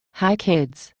Hi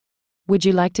kids. Would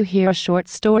you like to hear a short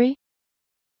story?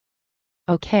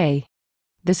 Okay.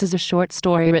 This is a short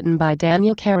story written by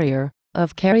Daniel Carrier,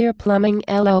 of Carrier Plumbing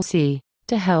LLC,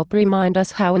 to help remind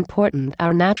us how important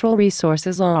our natural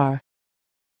resources are.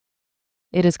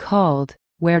 It is called,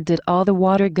 Where Did All the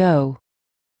Water Go?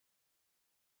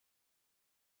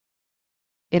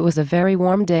 It was a very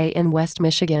warm day in West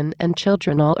Michigan and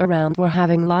children all around were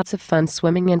having lots of fun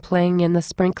swimming and playing in the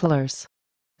sprinklers.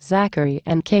 Zachary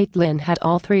and Caitlin had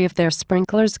all three of their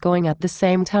sprinklers going at the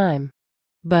same time.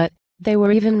 But they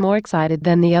were even more excited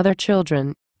than the other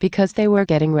children, because they were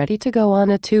getting ready to go on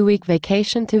a 2-week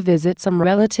vacation to visit some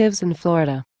relatives in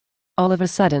Florida. All of a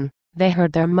sudden, they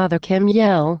heard their mother Kim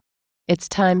yell, "It's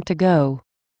time to go."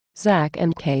 Zach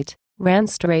and Kate ran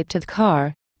straight to the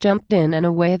car, jumped in and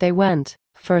away they went.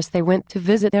 First they went to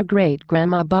visit their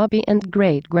great-grandma Bobby and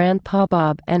great-grandpa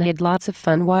Bob and had lots of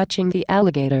fun watching the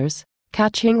alligators,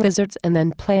 catching lizards and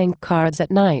then playing cards at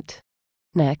night.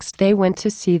 Next they went to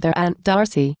see their Aunt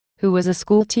Darcy, who was a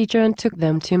school teacher and took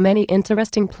them to many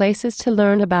interesting places to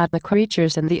learn about the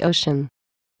creatures in the ocean.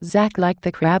 Zach liked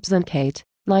the crabs and Kate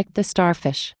liked the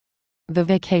starfish. The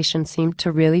vacation seemed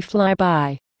to really fly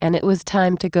by, and it was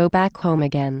time to go back home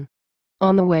again.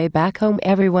 On the way back home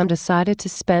everyone decided to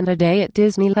spend a day at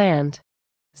Disneyland.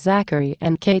 Zachary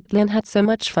and Caitlin had so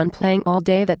much fun playing all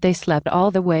day that they slept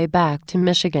all the way back to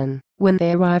Michigan. When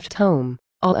they arrived home,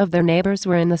 all of their neighbors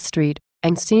were in the street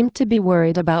and seemed to be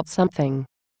worried about something.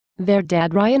 Their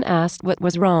dad Ryan asked what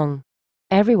was wrong.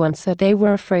 Everyone said they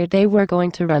were afraid they were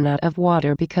going to run out of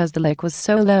water because the lake was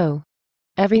so low.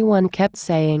 Everyone kept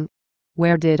saying,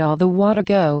 "Where did all the water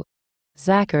go?"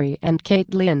 Zachary and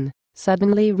Caitlin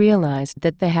suddenly realized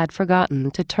that they had forgotten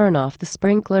to turn off the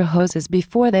sprinkler hoses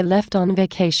before they left on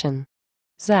vacation.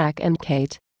 Zach and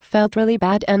Kate felt really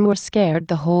bad and were scared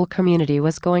the whole community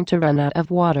was going to run out of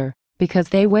water because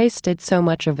they wasted so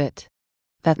much of it.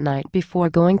 That night before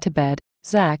going to bed,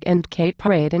 Zach and Kate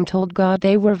prayed and told God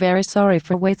they were very sorry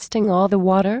for wasting all the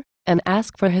water and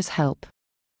asked for His help.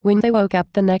 When they woke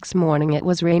up the next morning it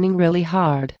was raining really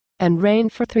hard and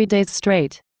rained for 3 days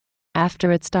straight.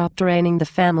 After it stopped raining the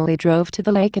family drove to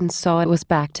the lake and saw it was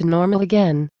back to normal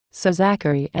again, so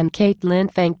Zachary and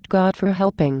Caitlin thanked God for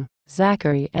helping.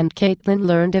 Zachary and Caitlin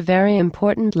learned a very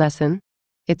important lesson.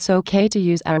 It's okay to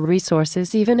use our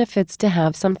resources even if it's to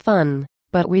have some fun,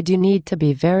 but we do need to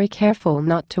be very careful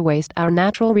not to waste our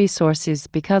natural resources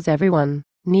because everyone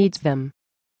needs them.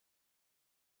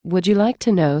 Would you like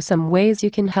to know some ways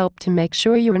you can help to make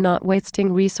sure you're not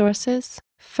wasting resources?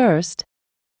 First,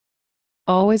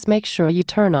 always make sure you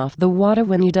turn off the water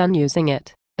when you're done using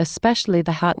it, especially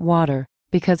the hot water,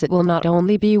 because it will not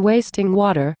only be wasting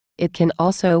water, it can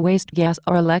also waste gas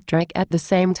or electric at the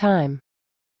same time.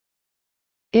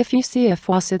 If you see a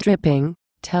faucet dripping,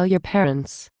 tell your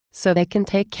parents, so they can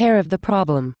take care of the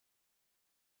problem.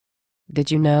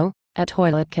 Did you know, a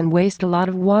toilet can waste a lot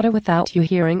of water without you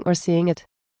hearing or seeing it?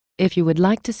 If you would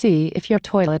like to see if your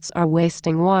toilets are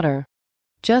wasting water,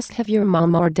 just have your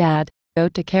mom or dad go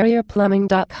to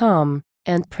carrierplumbing.com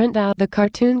and print out the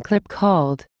cartoon clip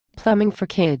called Plumbing for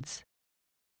Kids.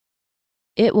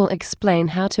 It will explain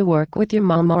how to work with your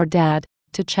mom or dad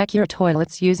to check your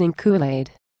toilets using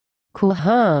Kool-Aid. Cool,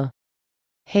 huh?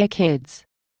 Hey kids.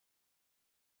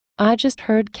 I just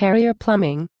heard Carrier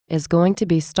Plumbing is going to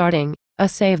be starting a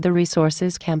Save the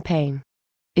Resources campaign.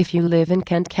 If you live in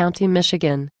Kent County,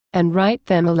 Michigan, and write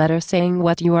them a letter saying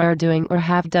what you are doing or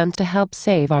have done to help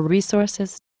save our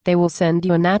resources, they will send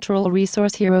you a Natural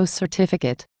Resource Hero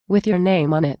certificate with your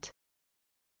name on it.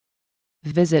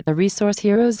 Visit the Resource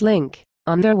Heroes link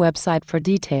on their website for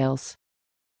details.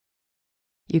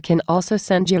 You can also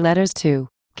send your letters to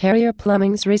Carrier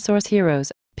Plumbing's Resource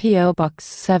Heroes, P.O. Box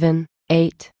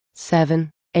 787,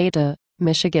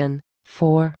 Michigan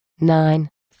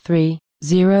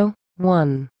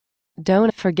 49301.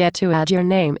 Don't forget to add your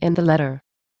name in the letter.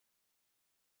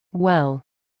 Well,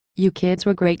 you kids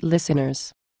were great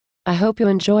listeners. I hope you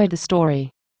enjoyed the story.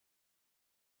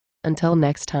 Until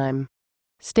next time,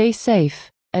 stay safe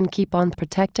and keep on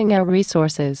protecting our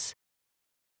resources.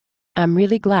 I'm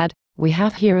really glad we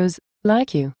have heroes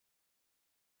like you.